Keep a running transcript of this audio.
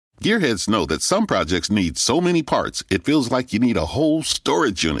Gearheads know that some projects need so many parts, it feels like you need a whole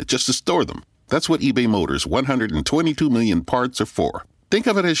storage unit just to store them. That's what eBay Motors' 122 million parts are for. Think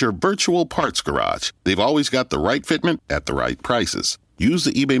of it as your virtual parts garage. They've always got the right fitment at the right prices. Use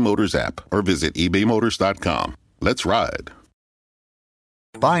the eBay Motors app or visit ebaymotors.com. Let's ride.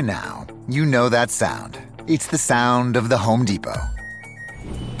 By now, you know that sound. It's the sound of the Home Depot.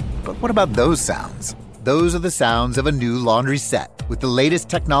 But what about those sounds? Those are the sounds of a new laundry set with the latest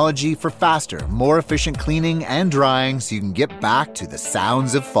technology for faster, more efficient cleaning and drying so you can get back to the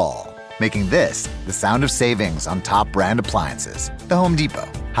sounds of fall. Making this the sound of savings on top brand appliances. The Home Depot.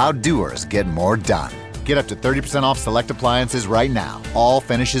 How doers get more done. Get up to 30% off select appliances right now. All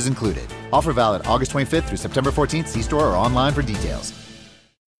finishes included. Offer valid August 25th through September 14th. See store or online for details.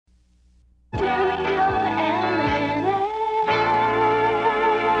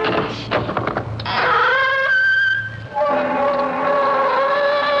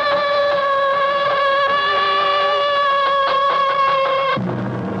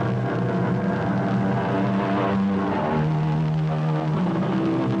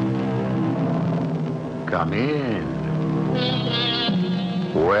 Come in.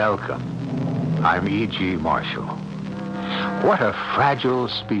 Welcome. I'm E.G. Marshall. What a fragile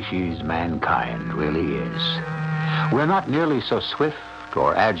species mankind really is. We're not nearly so swift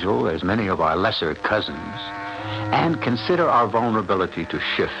or agile as many of our lesser cousins, and consider our vulnerability to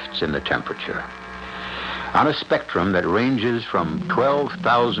shifts in the temperature. On a spectrum that ranges from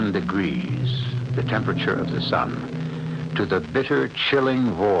 12,000 degrees, the temperature of the sun, to the bitter,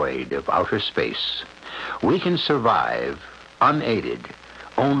 chilling void of outer space, we can survive unaided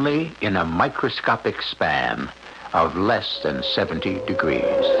only in a microscopic span of less than 70 degrees.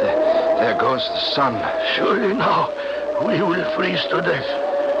 There goes the sun. Surely now we will freeze to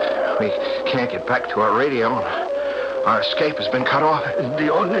death. We can't get back to our radio. Our escape has been cut off.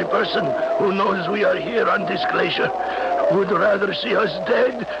 The only person who knows we are here on this glacier would rather see us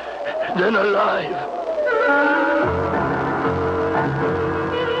dead than alive.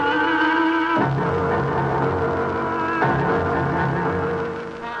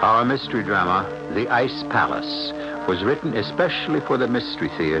 Our mystery drama, The Ice Palace, was written especially for the Mystery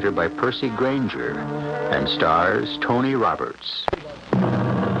Theater by Percy Granger and stars Tony Roberts.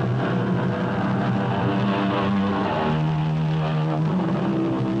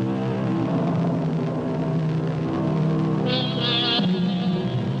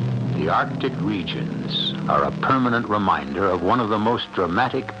 The Arctic regions are a permanent reminder of one of the most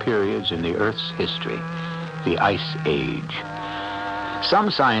dramatic periods in the Earth's history, the Ice Age.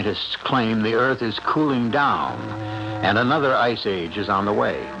 Some scientists claim the Earth is cooling down and another ice age is on the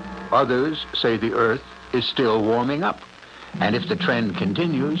way. Others say the Earth is still warming up, and if the trend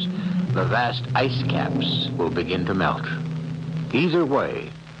continues, the vast ice caps will begin to melt. Either way,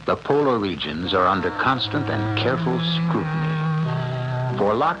 the polar regions are under constant and careful scrutiny,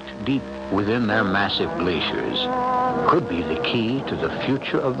 for locked deep within their massive glaciers could be the key to the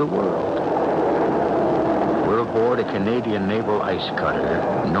future of the world. We're aboard a Canadian naval ice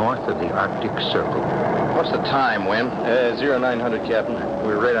cutter north of the Arctic Circle. What's the time, Win? 0900, Captain.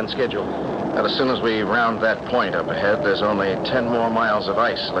 We're right on schedule. And as soon as we round that point up ahead, there's only 10 more miles of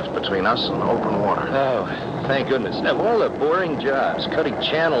ice left between us and open water. Oh, thank goodness. Of all the boring jobs, cutting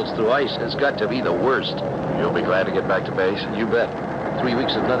channels through ice has got to be the worst. You'll be glad to get back to base? You bet. 3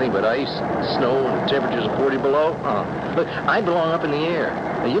 weeks of nothing but ice, snow, and temperatures of 40 below. Look, I belong up in the air.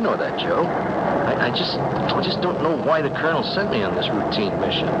 Now, you know that, Joe. I just don't know why the Colonel sent me on this routine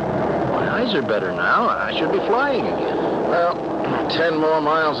mission. My eyes are better now. I should be flying again. Well, 10 more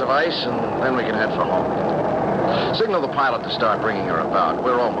miles of ice, and then we can head for home. Signal the pilot to start bringing her about.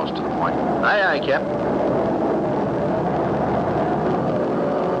 We're almost to the point. Aye, aye, Cap.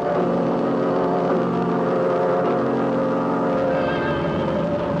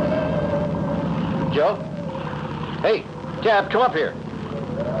 Joe? Hey, Cap, come up here.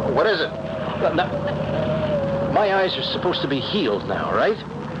 What is it? My eyes are supposed to be healed now, right?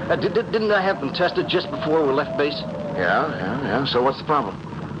 Didn't I have them tested just before we left base? Yeah. So what's the problem?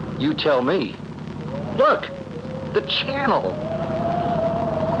 You tell me. Look, the channel.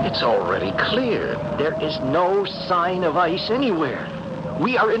 It's already clear. There is no sign of ice anywhere.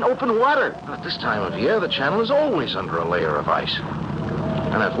 We are in open water. At this time of year, the channel is always under a layer of ice.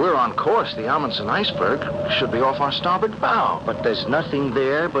 And if we're on course, the Amundsen iceberg should be off our starboard bow. But there's nothing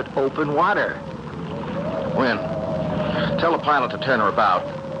there but open water. Win, tell the pilot to turn her about.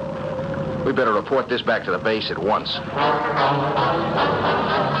 We better report this back to the base at once.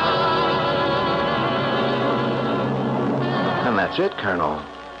 And that's it, Colonel.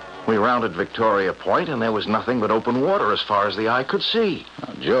 We rounded Victoria Point, and there was nothing but open water as far as the eye could see.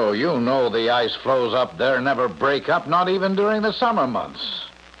 Joe, you know the ice flows up there never break up, not even during the summer months.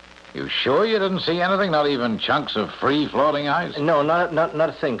 You sure you didn't see anything, not even chunks of free-floating ice? No, not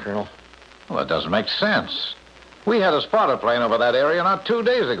a thing, Colonel. Well, that doesn't make sense. We had a spotter plane over that area not 2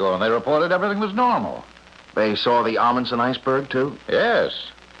 days ago, and they reported everything was normal. They saw the Amundsen iceberg, too?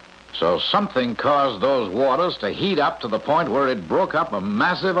 Yes. So something caused those waters to heat up to the point where it broke up a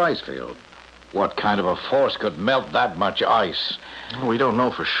massive ice field. What kind of a force could melt that much ice? We don't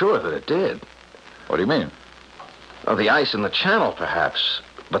know for sure that it did. What do you mean? Oh, the ice in the channel, perhaps.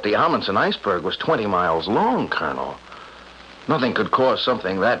 But the Amundsen iceberg was 20 miles long, Colonel. Nothing could cause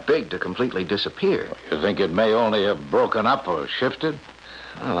something that big to completely disappear. You think it may only have broken up or shifted?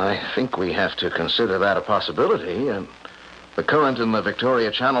 Well, I think we have to consider that a possibility. And the current in the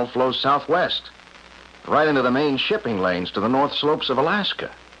Victoria Channel flows southwest, right into the main shipping lanes to the north slopes of Alaska.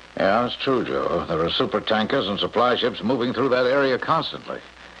 Yeah, that's true, Joe. There are supertankers and supply ships moving through that area constantly.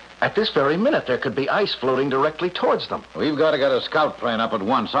 At this very minute, there could be ice floating directly towards them. We've got to get a scout plane up at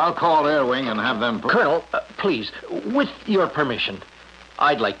once. I'll call Air Wing and have them... Colonel, please, with your permission,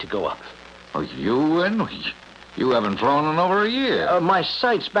 I'd like to go up. Oh, you in? You haven't flown in over a year. My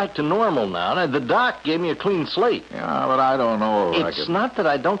sight's back to normal now. The doc gave me a clean slate. Yeah, but I don't know. It's not that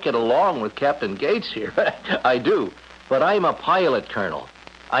I don't get along with Captain Gates here. I do. But I'm a pilot, Colonel.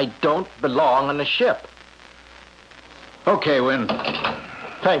 I don't belong on the ship. Okay, Wynn.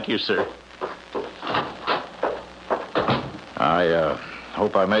 Thank you, sir. I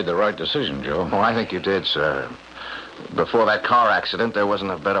hope I made the right decision, Joe. Oh, I think you did, sir. Before that car accident, there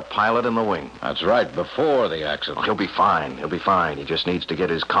wasn't a better pilot in the wing. That's right, before the accident. He'll be fine. He'll be fine. He just needs to get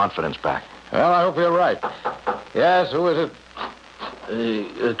his confidence back. Well, I hope you're right. Yes, who is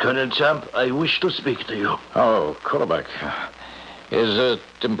it? Colonel Champ, I wish to speak to you. Oh, Kulebeck. Is it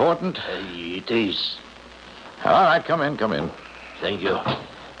important? It is. All right, come in. Thank you.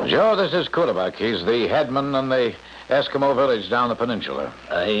 Joe, this is Kulebeck. He's the headman in the Eskimo village down the peninsula.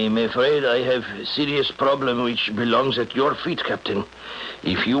 I'm afraid I have a serious problem which belongs at your feet, Captain.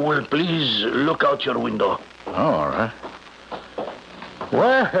 If you will please look out your window. Oh, all right.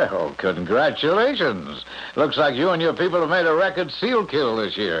 Well, congratulations. Looks like you and your people have made a record seal kill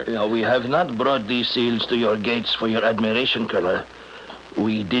this year. No, we have not brought these seals to your gates for your admiration, Colonel.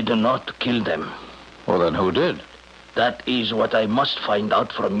 We did not kill them. Well, then who did? That is what I must find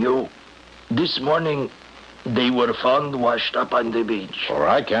out from you. This morning, they were found washed up on the beach. All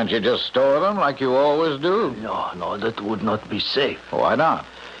right, can't you just store them like you always do? No, that would not be safe. Why not?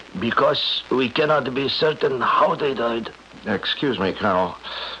 Because we cannot be certain how they died. Excuse me, Colonel.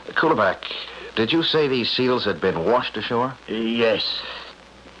 Kulebeck, did you say these seals had been washed ashore? Yes.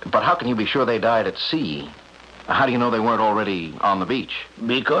 But how can you be sure they died at sea? How do you know they weren't already on the beach?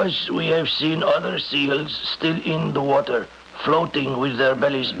 Because we have seen other seals still in the water, floating with their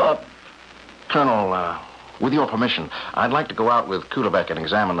bellies up. Colonel, with your permission, I'd like to go out with Kulebeck and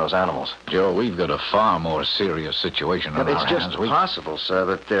examine those animals. Joe, we've got a far more serious situation on But it's our just hands. possible, sir,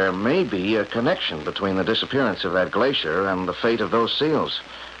 that there may be a connection between the disappearance of that glacier and the fate of those seals.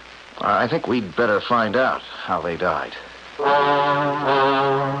 I think we'd better find out how they died.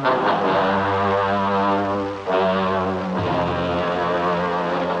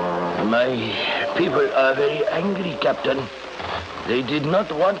 My people are very angry, Captain. They did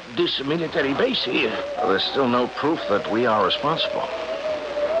not want this military base here. There's still no proof that we are responsible.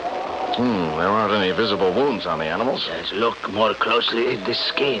 There aren't any visible wounds on the animals. Let's look more closely at the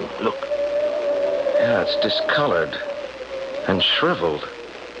skin. Look. Yeah, it's discolored and shriveled.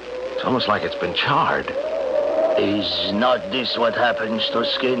 It's almost like it's been charred. Is not this what happens to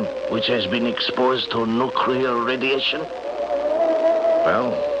skin which has been exposed to nuclear radiation?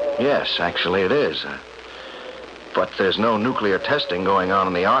 Well, yes, actually it is. But there's no nuclear testing going on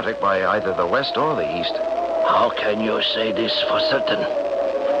in the Arctic by either the west or the east. How can you say this for certain?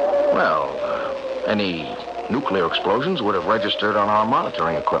 Well, any nuclear explosions would have registered on our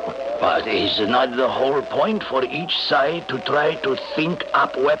monitoring equipment. But is not the whole point for each side to try to think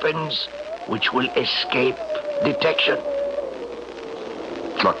up weapons which will escape detection?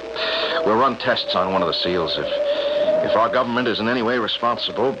 Look, we'll run tests on one of the seals. If our government is in any way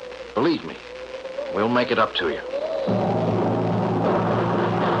responsible, believe me, we'll make it up to you.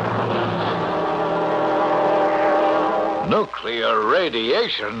 Nuclear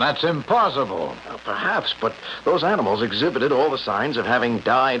radiation? That's impossible. Well, perhaps, but those animals exhibited all the signs of having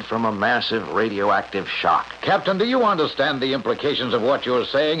died from a massive radioactive shock. Captain, do you understand the implications of what you're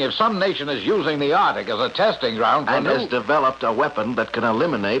saying? If some nation is using the Arctic as a testing ground for And has developed a weapon that can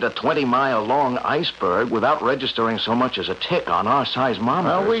eliminate a 20-mile-long iceberg without registering so much as a tick on our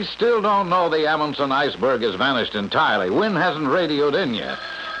seismometer. Well, we still don't know the Amundsen iceberg has vanished entirely. Wynn hasn't radioed in yet.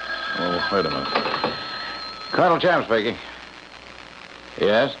 Oh, wait a minute. Colonel Champ speaking.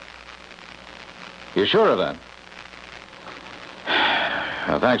 Yes? You sure of that?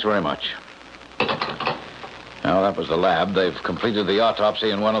 Thanks very much. Now, that was the lab. They've completed the autopsy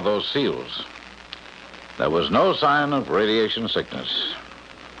in one of those seals. There was no sign of radiation sickness.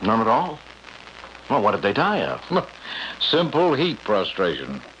 None at all? Well, what did they die of? Simple heat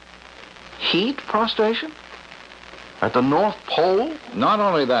prostration. Heat prostration? At the North Pole? Not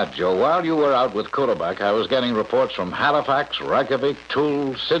only that, Joe. While you were out with Kurabak, I was getting reports from Halifax, Reykjavik,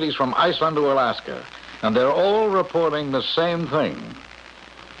 Toul, cities from Iceland to Alaska. And they're all reporting the same thing.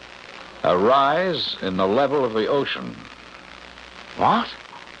 A rise in the level of the ocean. What?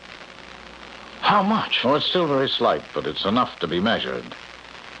 How much? Oh, it's still very slight, but it's enough to be measured.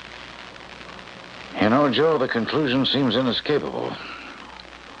 You know, Joe, the conclusion seems inescapable.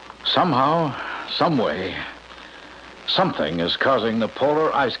 Somehow, some way, something is causing the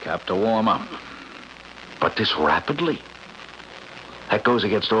polar ice cap to warm up. But this rapidly? That goes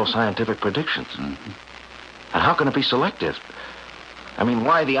against all scientific predictions. Mm-hmm. And how can it be selective? I mean,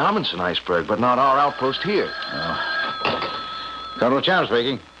 why the Amundsen iceberg, but not our outpost here? Colonel Champ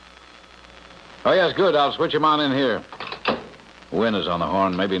speaking. Oh, yes, good. I'll switch him on in here. Wynn is on the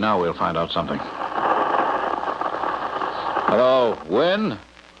horn. Maybe now we'll find out something. Hello, Wynn?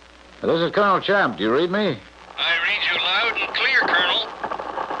 This is Colonel Champ. Do you read me? I read you loud and clear, Colonel.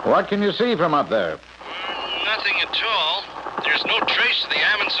 What can you see from up there? Nothing at all. There's no trace of the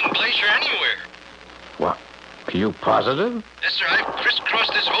Amundsen Glacier anywhere. What? Are you positive? Yes, sir. I've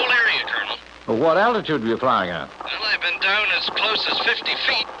crisscrossed this whole area, Colonel. Well, what altitude were you flying at? Well, I've been down as close as 50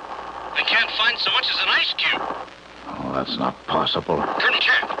 feet and can't find so much as an ice cube. Oh, that's not possible. Colonel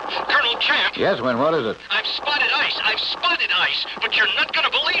Champ! Colonel Champ! Yes, Wynn, what is it? I've spotted ice! I've spotted ice! But you're not going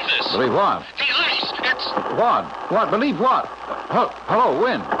to believe this! Believe what? The ice! It's... What? What? Believe what? Hello,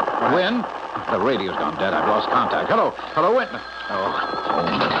 Wynn. Wynn? The radio's gone dead. I've lost contact. Hello, Wynn. Oh.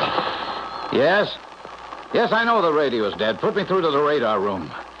 Yes? Yes, I know the radio is dead. Put me through to the radar room.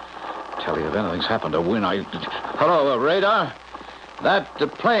 Tell you, if anything's happened to Wynn, Hello, radar? That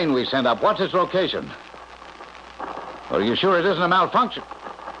plane we sent up, what's its location? Are you sure it isn't a malfunction?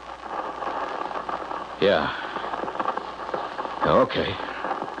 Yeah. Okay.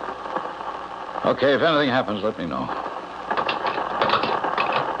 Okay, if anything happens, let me know.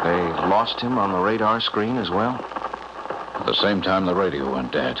 They lost him on the radar screen as well? At the same time, the radio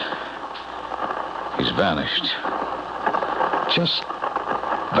went dead. He's vanished. Just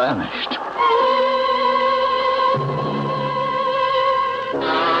vanished.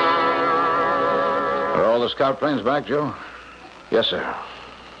 Are all the scout planes back, Joe? Yes, sir.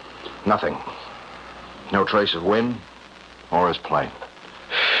 Nothing. No trace of Wynn or his plane.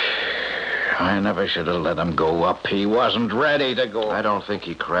 I never should have let him go up. He wasn't ready to go. I don't think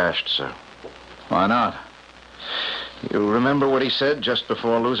he crashed, sir. Why not? You remember what he said just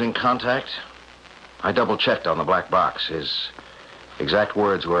before losing contact? I double-checked on the black box. His exact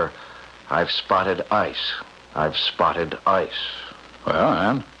words were, "I've spotted ice. I've spotted ice." Well,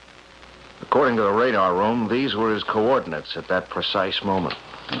 and? According to the radar room, these were his coordinates at that precise moment.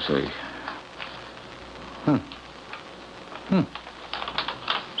 I see.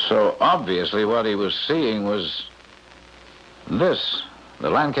 So obviously what he was seeing was this, the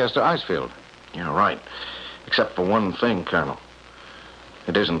Lancaster ice field. You're right. Except for one thing, Colonel.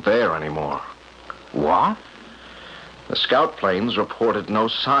 It isn't there anymore. What? The scout planes reported no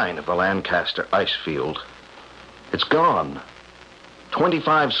sign of the Lancaster ice field. It's gone.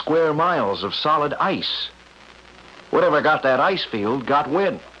 25 square miles of solid ice. Whatever got that ice field got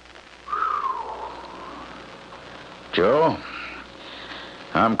wind. Joe,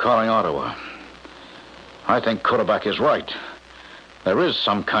 I'm calling Ottawa. I think Kurabak is right. There is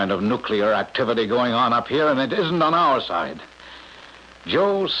some kind of nuclear activity going on up here, and it isn't on our side.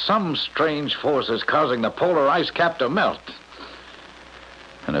 Joe, some strange force is causing the polar ice cap to melt.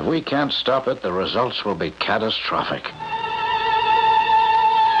 And if we can't stop it, the results will be catastrophic.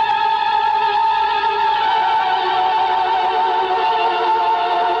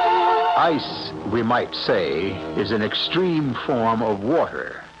 Ice, we might say, is an extreme form of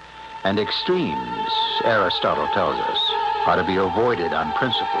water. And extremes, Aristotle tells us, are to be avoided on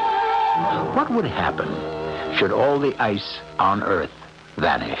principle. What would happen should all the ice on Earth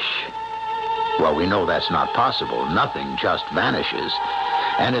vanish? Well, we know that's not possible. Nothing just vanishes.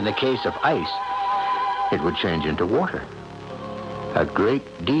 And in the case of ice, it would change into water. A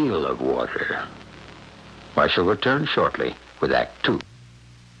great deal of water. I shall return shortly with Act Two.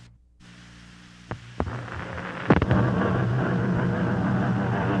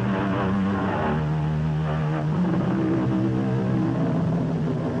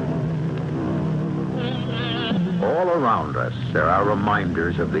 All around us, there are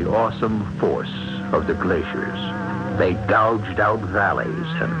reminders of the awesome force of the glaciers. They gouged out valleys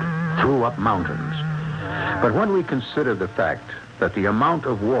and threw up mountains. But when we consider the fact that the amount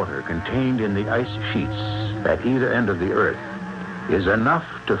of water contained in the ice sheets at either end of the Earth is enough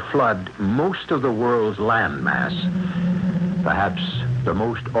to flood most of the world's land mass, perhaps the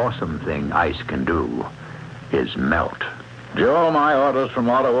most awesome thing ice can do is melt. Joe, my orders from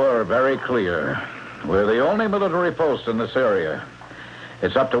Ottawa are very clear. We're the only military post in this area.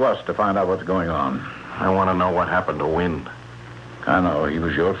 It's up to us to find out what's going on. I want to know what happened to Wynn. I know, he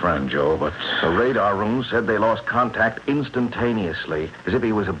was your friend, Joe, but... The radar room said they lost contact instantaneously, as if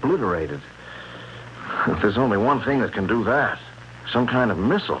he was obliterated. There's only one thing that can do that. Some kind of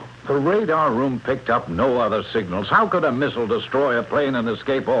missile. The radar room picked up no other signals. How could a missile destroy a plane and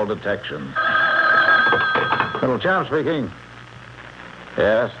escape all detection? Little chap speaking.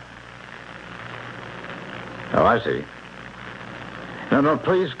 Yes? Oh, I see. No,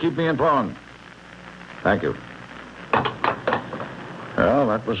 please keep me informed. Thank you. Well,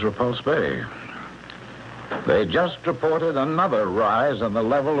 that was Repulse Bay. They just reported another rise in the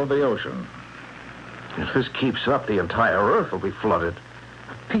level of the ocean. If this keeps up, the entire Earth will be flooded.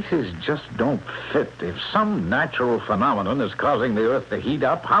 Pieces just don't fit. If some natural phenomenon is causing the Earth to heat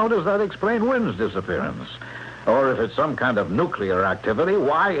up, how does that explain Wynn's disappearance? Or if it's some kind of nuclear activity,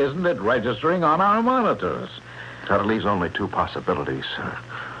 why isn't it registering on our monitors? That leaves only two possibilities.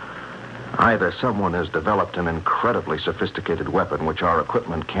 Either someone has developed an incredibly sophisticated weapon which our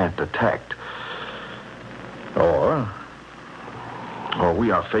equipment can't detect, or we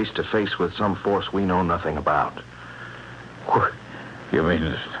are face to face with some force we know nothing about. You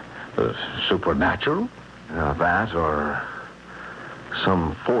mean supernatural? That or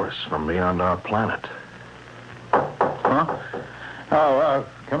some force from beyond our planet. Huh? Oh,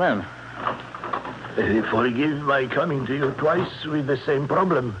 come in. Forgive my coming to you twice with the same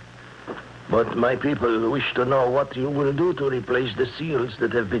problem. But my people wish to know what you will do to replace the seals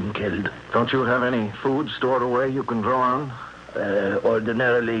that have been killed. Don't you have any food stored away you can draw on?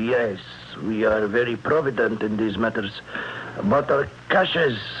 Ordinarily, yes. We are very provident in these matters. But our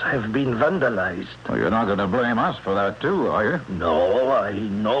caches have been vandalized. Well, you're not going to blame us for that, too, are you? No, I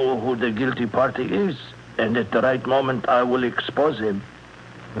know who the guilty party is. And at the right moment, I will expose him.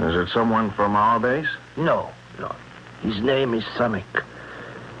 Is it someone from our base? No. His name is Samek.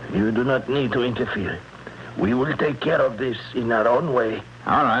 You do not need to interfere. We will take care of this in our own way.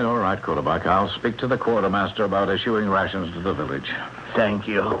 All right, Quarterback. I'll speak to the quartermaster about issuing rations to the village. Thank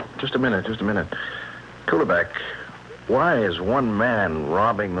you. Just a minute. Quarterback, why is one man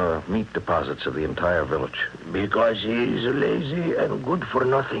robbing the meat deposits of the entire village? Because he is lazy and good for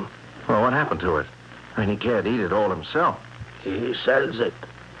nothing. Well, what happened to it? I mean, he can't eat it all himself. He sells it.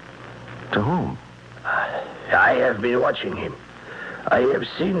 To whom? I have been watching him. I have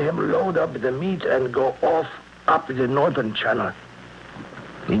seen him load up the meat and go off up the northern channel.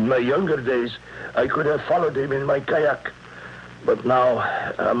 In my younger days, I could have followed him in my kayak. But now,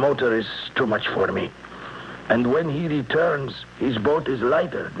 a motor is too much for me. And when he returns, his boat is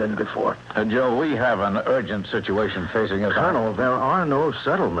lighter than before. Joe, we have an urgent situation facing us. Colonel, there are no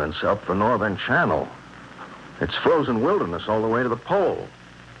settlements up the northern channel. It's frozen wilderness all the way to the pole.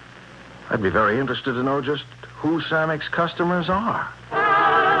 I'd be very interested to know just who Samek's customers are.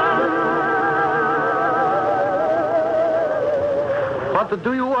 What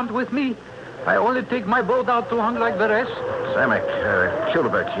do you want with me? I only take my boat out to hunt like the rest. Samek,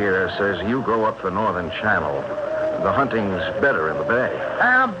 Kildebeck here says you go up the northern channel. The hunting's better in the bay.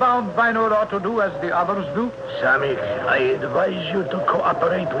 I am bound by no law to do as the others do. Samek, I advise you to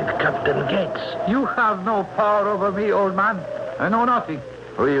cooperate with Captain Gates. You have no power over me, old man. I know nothing.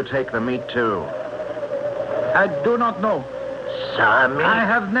 Who do you take the meat to? I do not know. Samek? I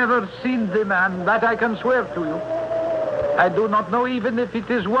have never seen the man, that I can swear to you. I do not know even if it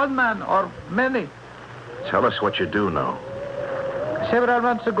is one man or many. Tell us what you do know. Several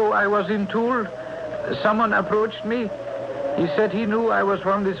months ago, I was in Tours. Someone approached me. He said he knew I was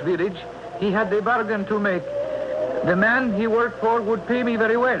from this village. He had a bargain to make. The man he worked for would pay me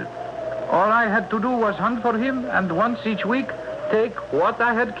very well. All I had to do was hunt for him, and once each week, take what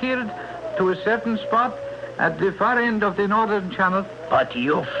I had killed to a certain spot at the far end of the northern channel. But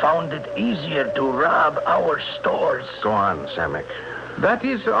you found it easier to rob our stores. Go on, Samek. That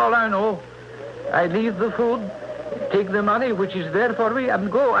is all I know. I leave the food, take the money which is there for me,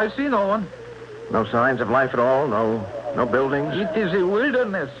 and go. I see no one. No signs of life at all? No buildings? It is a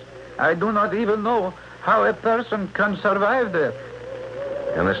wilderness. I do not even know how a person can survive there.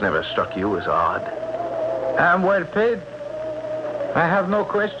 And this never struck you as odd? I am well paid. I have no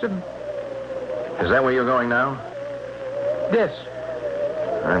question. Is that where you're going now? Yes.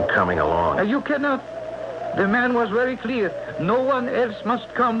 I'm coming along. You cannot. The man was very clear. No one else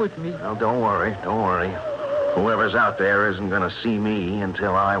must come with me. Well, don't worry. Whoever's out there isn't going to see me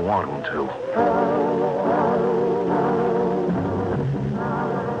until I want him to.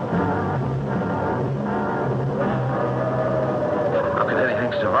 How could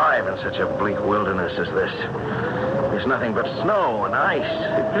anything survive in such a bleak wilderness as this? There's nothing but snow and ice.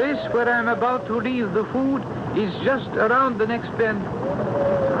 The place where I'm about to leave the food is just around the next bend.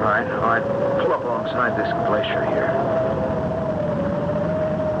 All right. Pull up alongside this glacier here.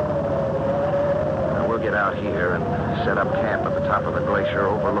 Now, we'll get out here and set up camp at the top of the glacier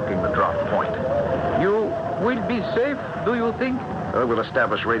overlooking the drop point. You will be safe, do you think? We'll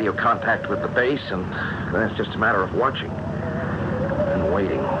establish radio contact with the base, and then it's just a matter of watching and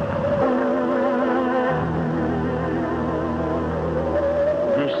waiting.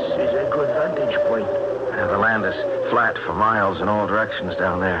 This is a good vantage point. The land is flat for miles in all directions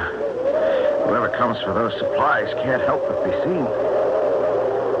down there. Whoever comes for those supplies can't help but be seen.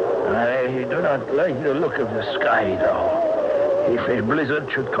 I do not like the look of the sky, though. If a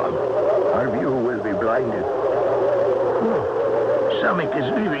blizzard should come, our view will be blinded. Oh, Samek is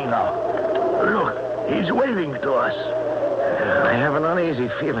leaving now. Look, he's waving to us. I have an uneasy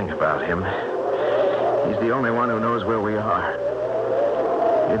feeling about him. He's the only one who knows where we are.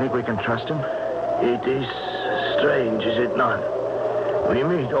 You think we can trust him? It is strange, is it not? We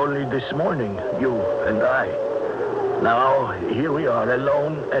meet only this morning, you and I. Now, here we are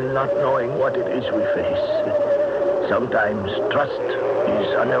alone and not knowing what it is we face. Sometimes trust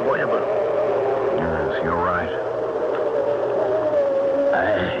is unavoidable. Yes, you're right.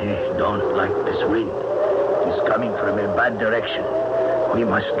 I don't like this wind. It is coming from a bad direction. We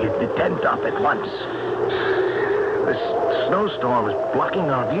must get the tent up at once. This snowstorm is blocking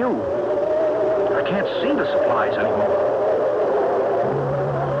our view. I can't see the supplies anymore.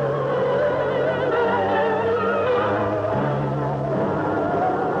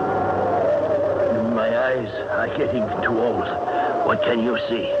 My eyes are getting too old. What can you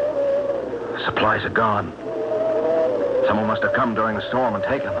see? The supplies are gone. Someone must have come during the storm and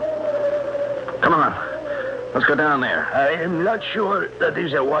taken them. Come on. Let's go down there. I am not sure that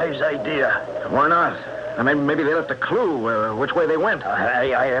is a wise idea. Why not? I mean, maybe they left a clue which way they went.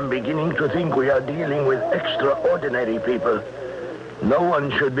 I am beginning to think we are dealing with extraordinary people. No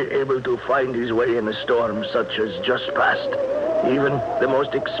one should be able to find his way in a storm such as just passed. Even the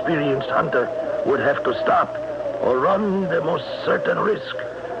most experienced hunter would have to stop or run the most certain risk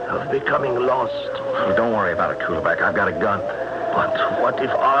of becoming lost. Well, don't worry about it, Kulebek. I've got a gun. But what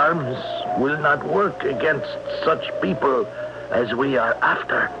if arms will not work against such people as we are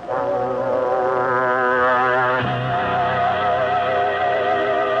after?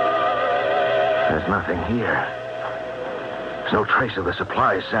 There's nothing here. There's no trace of the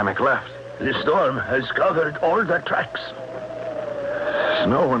supplies Samek left. The storm has covered all the tracks.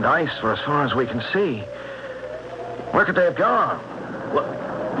 Snow and ice for as far as we can see. Where could they have gone?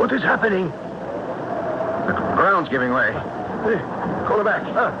 What is happening? The ground's giving way. Call it back.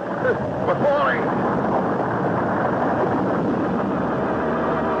 We're falling.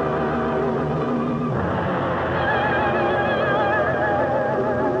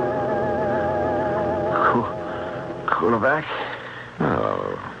 Kulebek?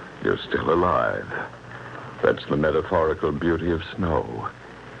 Oh, you're still alive. That's the metaphorical beauty of snow.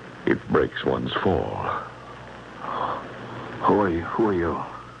 It breaks one's fall. Who are you?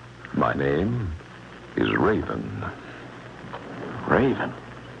 My name is Raven. Raven?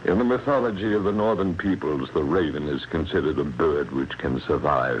 In the mythology of the northern peoples, the raven is considered a bird which can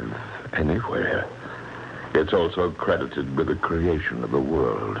survive anywhere. It's also credited with the creation of the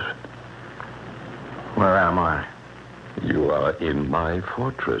world. Where am I? You are in my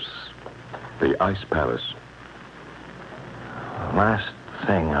fortress, the Ice Palace. The last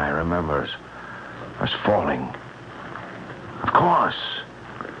thing I remember is falling. Of course.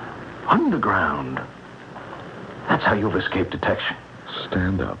 Underground. That's how you've escaped detection.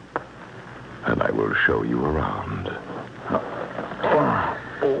 Stand up, and I will show you around.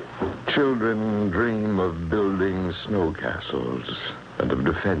 Children dream of building snow castles and of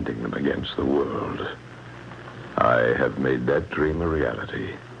defending them against the world. I have made that dream a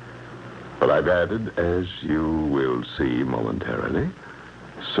reality. But I've added, as you will see momentarily,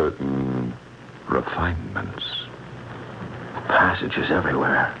 certain refinements. Passages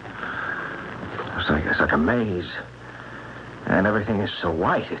everywhere. It's like a maze. And everything is so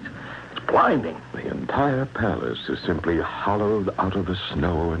white. It's blinding. The entire palace is simply hollowed out of the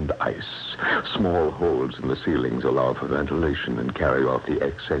snow and ice. Small holes in the ceilings allow for ventilation and carry off the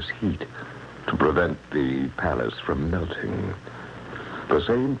excess heat. to prevent the palace from melting. The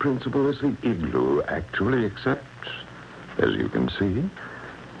same principle as the igloo, actually, except, as you can see,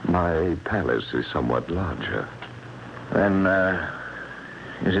 my palace is somewhat larger. Then,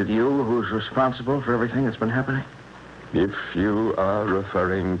 is it you who's responsible for everything that's been happening? If you are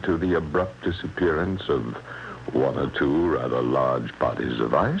referring to the abrupt disappearance of one or two rather large bodies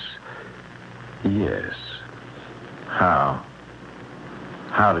of ice, yes. How?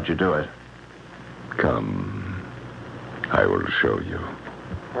 How did you do it? Come, I will show you.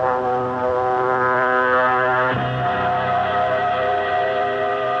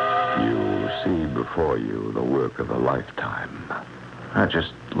 You see before you the work of a lifetime. That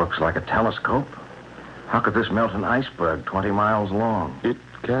just looks like a telescope. How could this melt an iceberg 20 miles long? It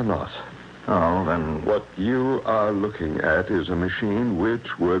cannot. Oh, then... What you are looking at is a machine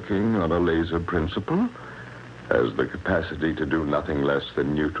which, working on a laser principle, has the capacity to do nothing less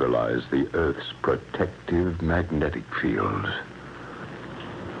than neutralize the Earth's protective magnetic field.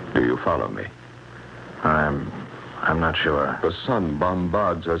 Do you follow me? I'm not sure. The sun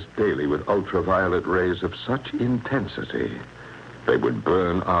bombards us daily with ultraviolet rays of such intensity they would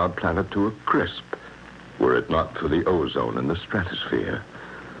burn our planet to a crisp were it not for the ozone in the stratosphere.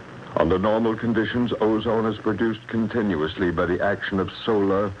 Under normal conditions, ozone is produced continuously by the action of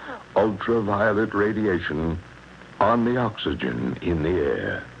solar ultraviolet radiation on the oxygen in the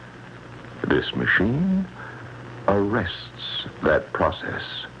air. This machine arrests that process.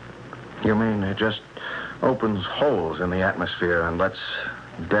 You mean it just opens holes in the atmosphere and lets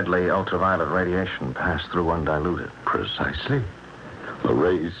deadly ultraviolet radiation pass through undiluted? Precisely. The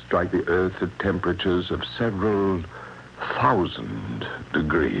rays strike the Earth at temperatures of several thousand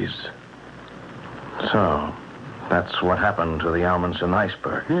degrees. So, that's what happened to the Amundsen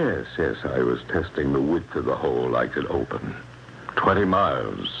iceberg? Yes. I was testing the width of the hole I could open. 20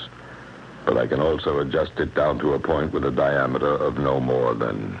 miles. But I can also adjust it down to a point with a diameter of no more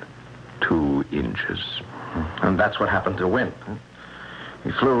than 2 inches. And that's what happened to Wynn. He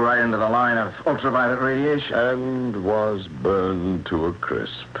flew right into the line of ultraviolet radiation. And was burned to a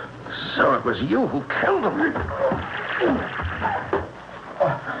crisp. So it was you who killed him.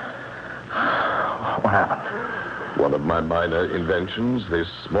 What happened? One of my minor inventions, this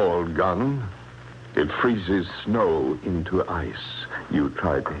small gun. It freezes snow into ice. You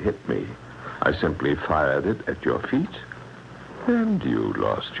tried to hit me. I simply fired it at your feet, and you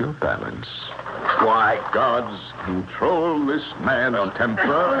lost your balance. Why, gods control this man's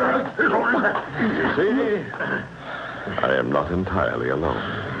temper. You see, I am not entirely alone.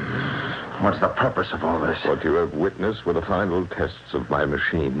 What's the purpose of all this? What you have witnessed were the final tests of my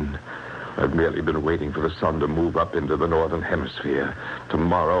machine. I've merely been waiting for the sun to move up into the northern hemisphere.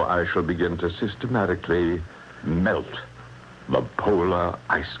 Tomorrow I shall begin to systematically melt the polar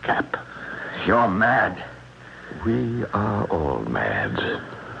ice cap. You're mad. We are all mad.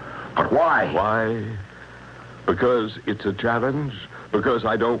 But why? Why? Because it's a challenge. Because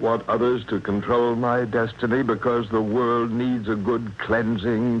I don't want others to control my destiny. Because the world needs a good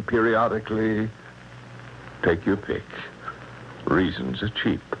cleansing periodically. Take your pick. Reasons are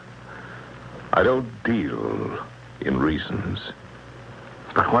cheap. I don't deal in reasons.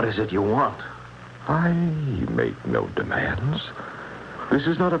 But what is it you want? I make no demands. This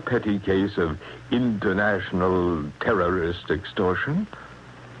is not a petty case of international terrorist extortion.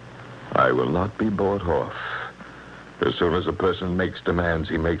 I will not be bought off. As soon as a person makes demands,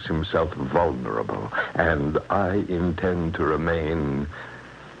 he makes himself vulnerable. And I intend to remain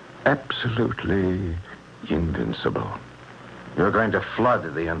absolutely invincible. You're going to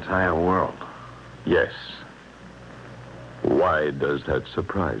flood the entire world. Yes. Why does that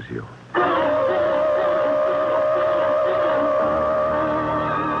surprise you?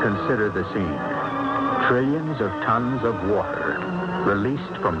 Consider the scene. Trillions of tons of water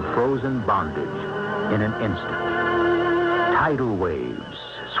released from frozen bondage in an instant. Tidal waves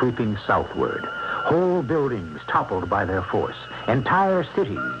sweeping southward. Whole buildings toppled by their force. Entire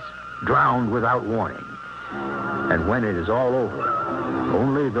cities drowned without warning. And when it is all over,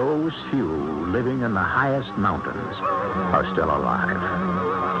 only those few living in the highest mountains are still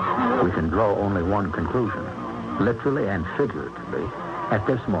alive. We can draw only one conclusion, literally and figuratively. At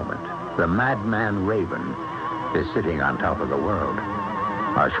this moment, the madman Raven is sitting on top of the world.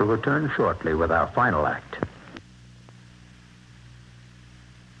 I shall return shortly with our final act.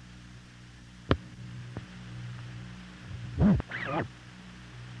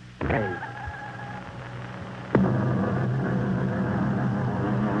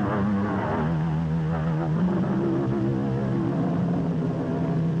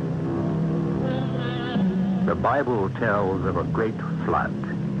 The Bible tells of a great flood.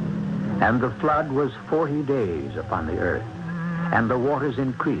 And the flood was 40 days upon the earth, and the waters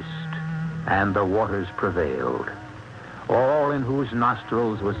increased, and the waters prevailed. All in whose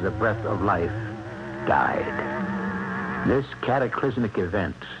nostrils was the breath of life died. This cataclysmic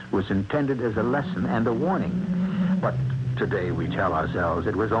event was intended as a lesson and a warning, but today we tell ourselves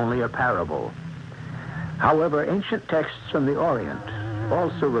it was only a parable. However, ancient texts from the Orient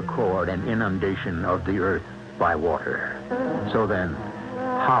also record an inundation of the earth by water. So then,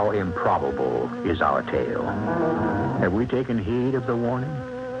 how improbable is our tale? Have we taken heed of the warning?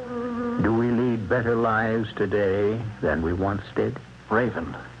 Do we lead better lives today than we once did?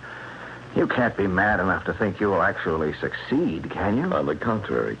 Raven, you can't be mad enough to think you will actually succeed, can you? On the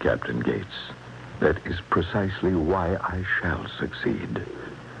contrary, Captain Gates. That is precisely why I shall succeed.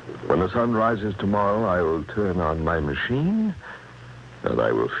 When the sun rises tomorrow, I will turn on my machine, and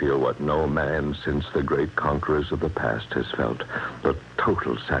I will feel what no man since the great conquerors of the past has felt, the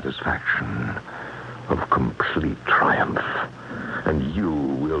total satisfaction of complete triumph. And you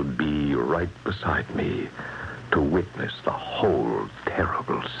will be right beside me to witness the whole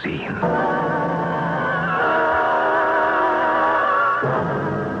terrible scene.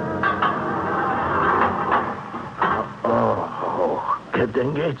 Oh,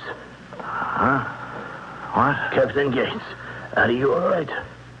 Captain Gates. Huh? What? Captain Gates, are you all right?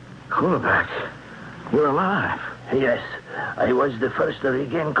 Coolback, you're alive. Yes, I was the first to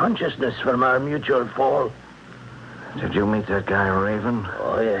regain consciousness from our mutual fall. Did you meet that guy, Raven?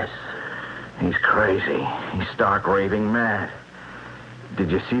 Oh, yes. He's crazy. He's stark raving mad.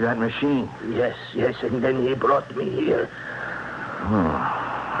 Did you see that machine? Yes, and then he brought me here.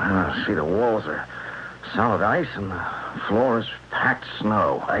 I see the walls are solid ice and the floor is packed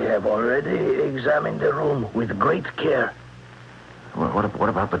snow. I have already examined the room with great care. What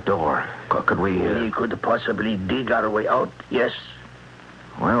about the door? Could we... We could possibly dig our way out, yes.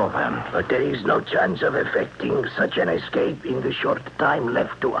 Well, then. But there is no chance of effecting such an escape in the short time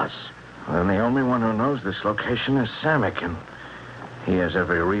left to us. Then the only one who knows this location is Samek, and he has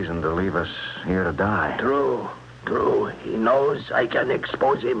every reason to leave us here to die. True. He knows I can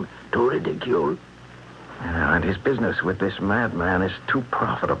expose him to ridicule. Yeah, and his business with this madman is too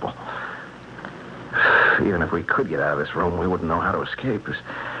profitable. Even if we could get out of this room, we wouldn't know how to escape. This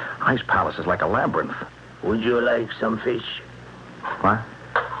ice palace is like a labyrinth. Would you like some fish? What?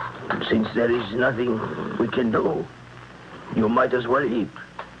 Since there is nothing we can do, you might as well eat.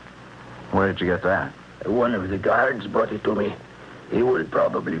 Where did you get that? One of the guards brought it to me. He will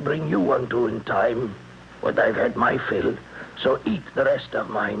probably bring you one too in time. But I've had my fill, so eat the rest of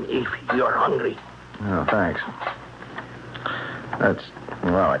mine if you're hungry. Oh, thanks.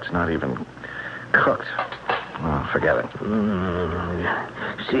 It's not even cooked. Oh, forget it.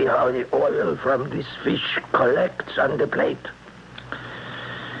 See how the oil from this fish collects on the plate.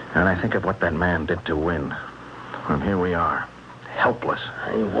 And I think of what that man did to win. And here we are, helpless.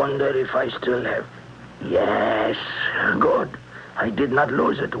 I wonder if I still have... Yes, good. I did not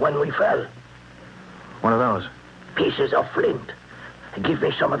lose it when we fell. What are those? Pieces of flint. Give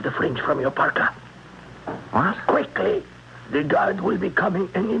me some of the fringe from your parka. What? Quickly. The guard will be coming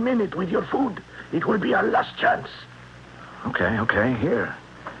any minute with your food. It will be our last chance. Okay, here.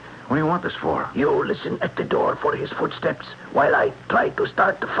 What do you want this for? You listen at the door for his footsteps while I try to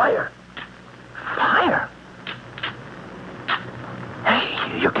start the fire. Fire?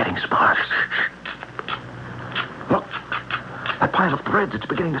 Hey, you're getting sparks. Look, that pile of threads, it's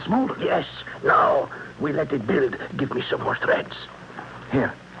beginning to smolder. Yes, now we let it build. Give me some more threads.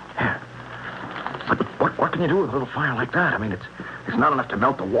 Here. But what can you do with a little fire like that? I mean, it's not enough to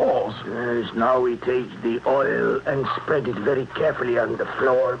melt the walls. Yes, now we take the oil and spread it very carefully on the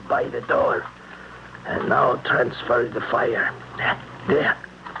floor by the door. And now transfer the fire. There.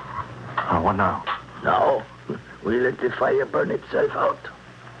 Oh, what now? Now, we let the fire burn itself out.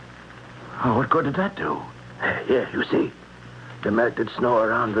 Oh, what good did that do? Here, you see. The melted snow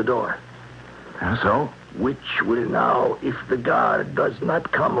around the door. And so? Which will now, if the guard does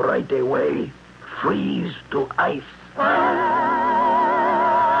not come right away, freeze to ice.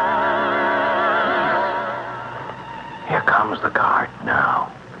 Here comes the guard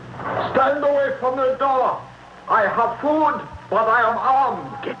now. Stand away from the door. I have food, but I am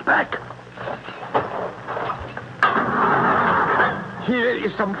armed. Get back. Here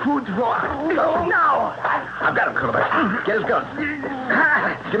is some food for... No, now. I've got him, Coolback. Get his gun.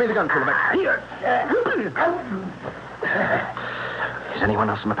 Give me the gun, Coolback. Here. Is anyone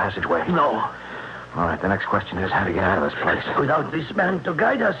else in the passageway? No. All right, the next question is how to get out of this place. Without this man to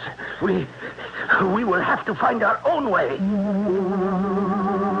guide us, we will have to find our own way.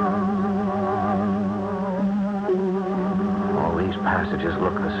 All these passages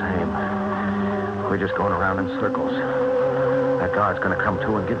look the same. We're just going around in circles. That guard's going to come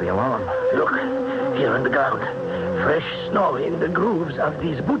to and give the alarm. Look, here on the ground. Fresh snow in the grooves of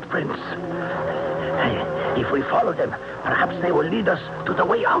these boot prints. Hey, if we follow them, perhaps they will lead us to the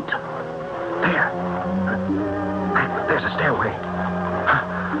way out. There. There's a stairway.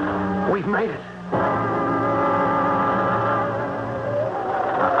 We've made it.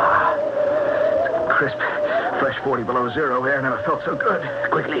 Crisp, fresh 40 below zero. Air never felt so good.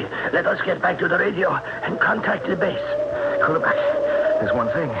 Quickly, let us get back to the radio and contact the base. Quarterback, there's one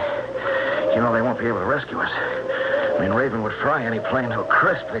thing. You know they won't be able to rescue us. I mean, Raven would fry any plane to a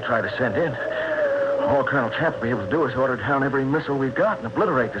crisp they try to send in. All Colonel Champ will be able to do is order down every missile we've got and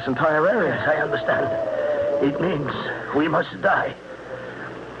obliterate this entire area. Yes, I understand. It means we must die.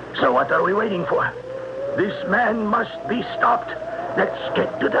 So what are we waiting for? This man must be stopped. Let's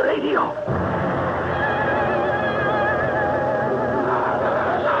get to the radio.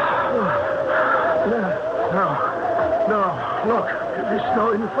 No, look. The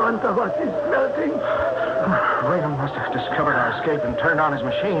snow in front of us is melting. Raven must have discovered our escape and turned on his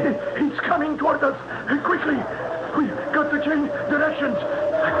machine. He's coming toward us. Quickly. We've got to change directions.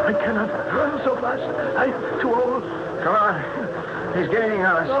 I cannot run so fast. I'm too old. Come on. He's gaining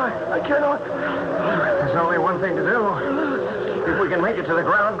on us. No, I cannot. There's only one thing to do. If we can make it to the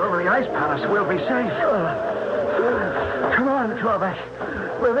ground over the ice palace, we'll be safe. Come on, Corbeck.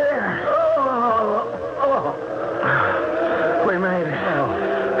 We're there. We made it.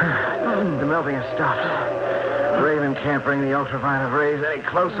 The melting has stopped. Raven can't bring the ultraviolet rays any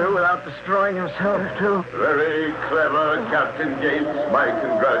closer without destroying himself, too. Very clever, Captain Gates. My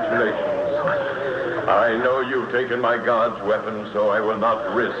congratulations. I know you've taken my guard's weapon, so I will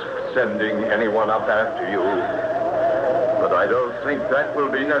not risk sending anyone up after you. But I don't think that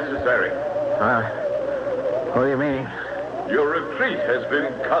will be necessary. What do you mean? Your retreat has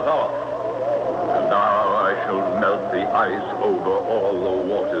been cut off. And now I shall melt the ice over all the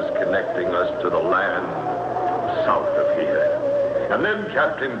waters connecting us to the land south of here. And then,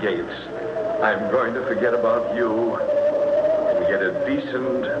 Captain Gates, I'm going to forget about you and get a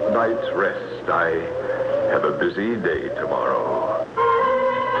decent night's rest. I have a busy day tomorrow.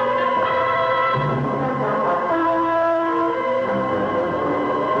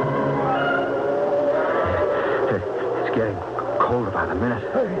 It's getting colder by the minute.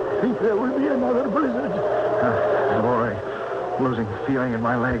 I think there will be another blizzard. I'm already losing the feeling in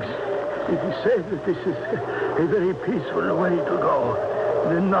my legs. It is said that this is a very peaceful way to go.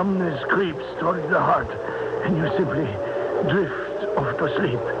 The numbness creeps toward the heart, and you simply drift off to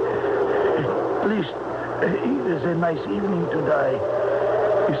sleep. At least it is a nice evening to die.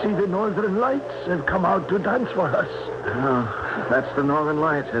 You see, the Northern Lights have come out to dance for us. Oh, that's the Northern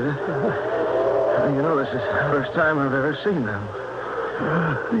Lights, is it? You know, this is the first time I've ever seen them.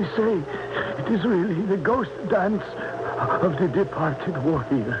 They say it is really the ghost dance of the departed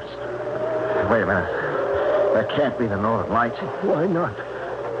warriors. Wait a minute. That can't be the Northern Lights. Why not?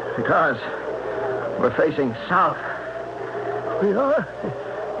 Because we're facing south. We are?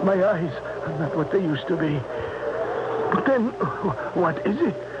 My eyes are not what they used to be. But then, what is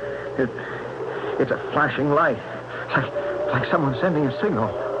it? It's a flashing light. It's like someone sending a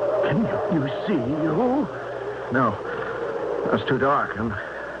signal. Can you see who? No. It's too dark, and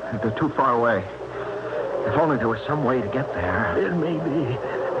they're too far away. If only there was some way to get there. There may be.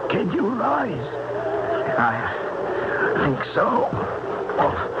 Can you rise? I think so.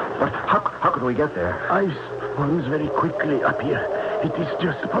 Oh, but how could we get there? Ice forms very quickly up here. It is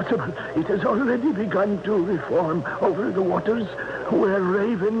just possible. It has already begun to reform over the waters where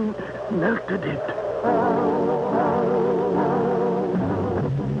Raven melted it.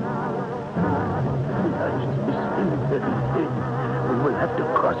 We will have to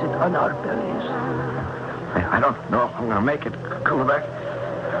cross it on our bellies. I don't know if I'm going to make it, Kulbeck.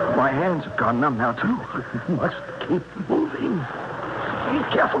 My hands have gone numb now, too. We must keep moving.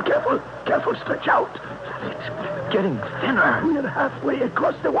 Careful. Careful, stretch out. It's getting thinner. We're halfway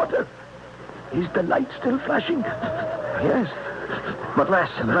across the water. Is the light still flashing? Yes, but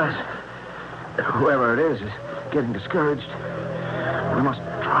less and less. Whoever it is getting discouraged. We must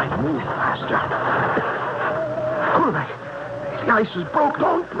try to move faster. Kulbeck, the ice is broken.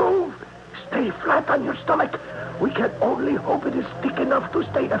 Don't move. Stay flat on your stomach. We can only hope it is thick enough to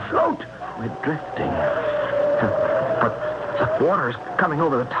stay afloat. We're drifting. But the water is coming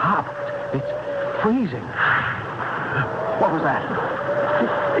over the top. It's freezing. What was that?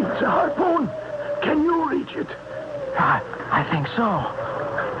 It's a harpoon. Can you reach it? I think so.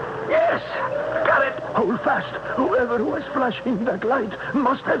 Yes, got it. Hold fast. Whoever was flashing that light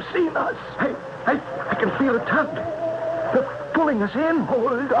must have seen us. I can feel it tug. pulling us in.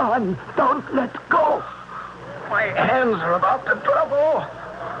 Hold on. Don't let go. My hands are about to trouble.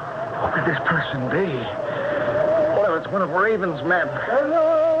 What could this person be? What if it's one of Raven's men?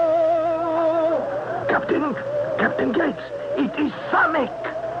 Hello! Captain Gates, it is Samek.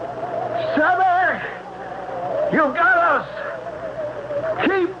 Samek! You got us!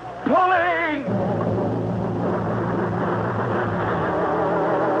 Keep pulling!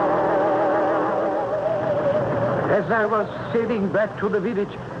 As I was sailing back to the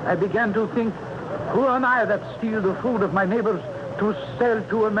village, I began to think, who am I that steal the food of my neighbors to sell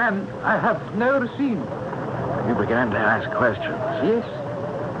to a man I have never seen? You began to ask questions. Yes.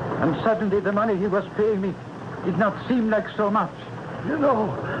 And suddenly the money he was paying me did not seem like so much. You know,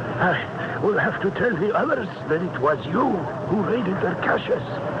 I will have to tell the others that it was you who raided their caches.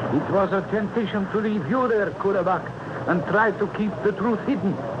 It was a temptation to leave you there, Kurabak, and try to keep the truth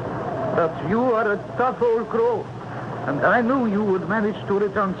hidden. But you are a tough old crow, and I knew you would manage to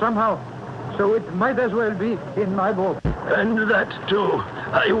return somehow, so it might as well be in my boat. And that, too,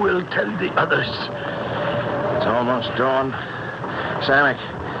 I will tell the others. It's almost dawn. Samek,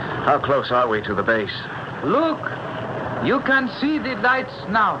 how close are we to the base? Look! You can see the lights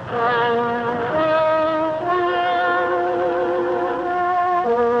now.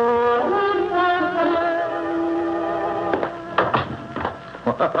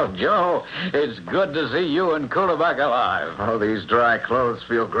 Oh, Joe, it's good to see you and Kulabak alive. Oh, these dry clothes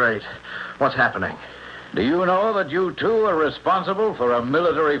feel great. What's happening? Do you know that you two are responsible for a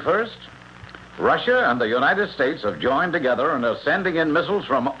military first? Russia and the United States have joined together and are sending in missiles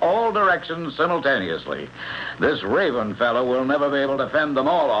from all directions simultaneously. This Raven fellow will never be able to fend them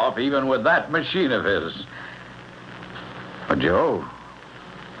all off, even with that machine of his. But, Joe,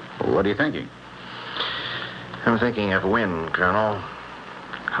 what are you thinking? I'm thinking of Wynne, Colonel,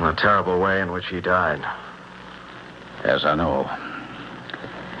 and the terrible way in which he died. Yes, I know.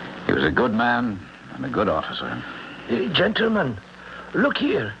 He was a good man and a good officer. Gentlemen, look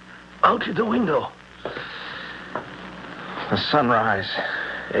here. Out the window. The sunrise.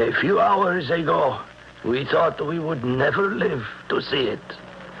 A few hours ago, we thought we would never live to see it.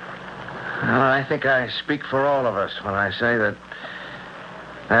 Well, I think I speak for all of us when I say that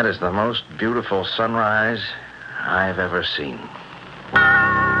that is the most beautiful sunrise I've ever seen.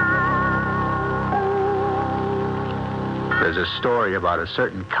 There's a story about a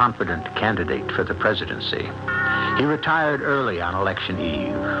certain confident candidate for the presidency. He retired early on election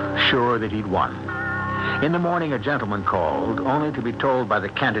eve, sure that he'd won. In the morning, a gentleman called, only to be told by the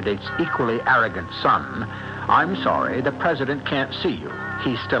candidate's equally arrogant son, "I'm sorry, the president can't see you.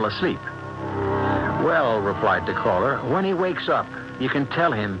 He's still asleep." "Well," replied the caller, "when he wakes up, you can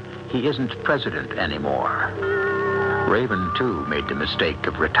tell him he isn't president anymore." Raven, too, made the mistake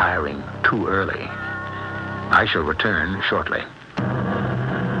of retiring too early. I shall return shortly.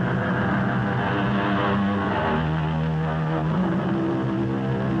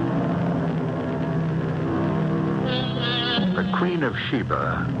 The Queen of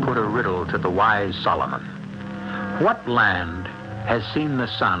Sheba put a riddle to the wise Solomon. What land has seen the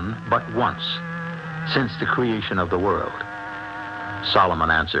sun but once since the creation of the world?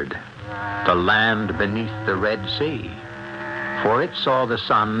 Solomon answered, "The land beneath the Red Sea. For it saw the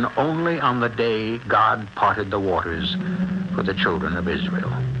sun only on the day God parted the waters for the children of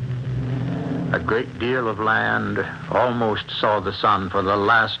Israel." A great deal of land almost saw the sun for the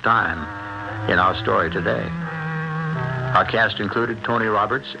last time in our story today. Our cast included Tony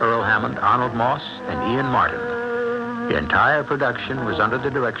Roberts, Earl Hammond, Arnold Moss, and Ian Martin. The entire production was under the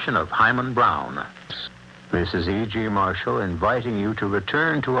direction of Hyman Brown. This is E.G. Marshall inviting you to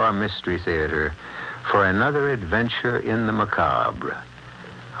return to our Mystery Theater for another adventure in the macabre.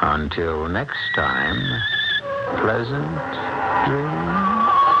 Until next time, pleasant dreams.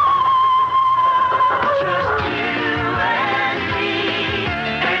 Just you and me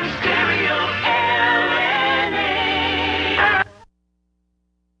and Stereo LNA.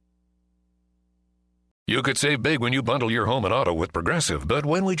 You could save big when you bundle your home and auto with Progressive, but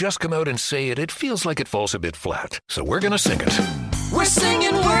when we just come out and say it, it feels like it falls a bit flat. So we're going to sing it. We're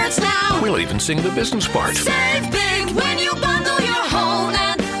singing words now. We'll even sing the business part. Save big when you bundle your home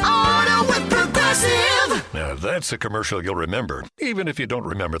and auto with Progressive. Now, that's a commercial you'll remember, even if you don't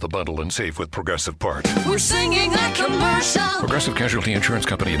remember the bundle and save with Progressive part. We're singing a commercial. Progressive Casualty Insurance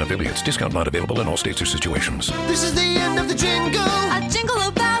Company and affiliates. Discount not available in all states or situations. This is the end of the jingle. A jingle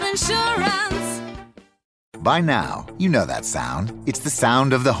about insurance. By now, you know that sound. It's the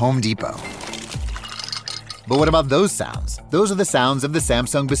sound of the Home Depot. But what about those sounds? Those are the sounds of the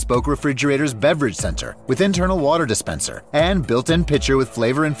Samsung Bespoke Refrigerator's Beverage Center with internal water dispenser and built-in pitcher with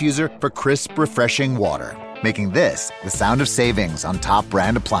flavor infuser for crisp, refreshing water. Making this the sound of savings on top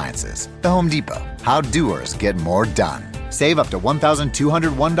brand appliances. The Home Depot. How doers get more done. Save up to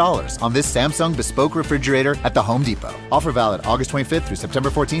 $1,201 on this Samsung Bespoke Refrigerator at the Home Depot. Offer valid August 25th through September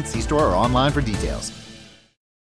 14th. See store or online for details.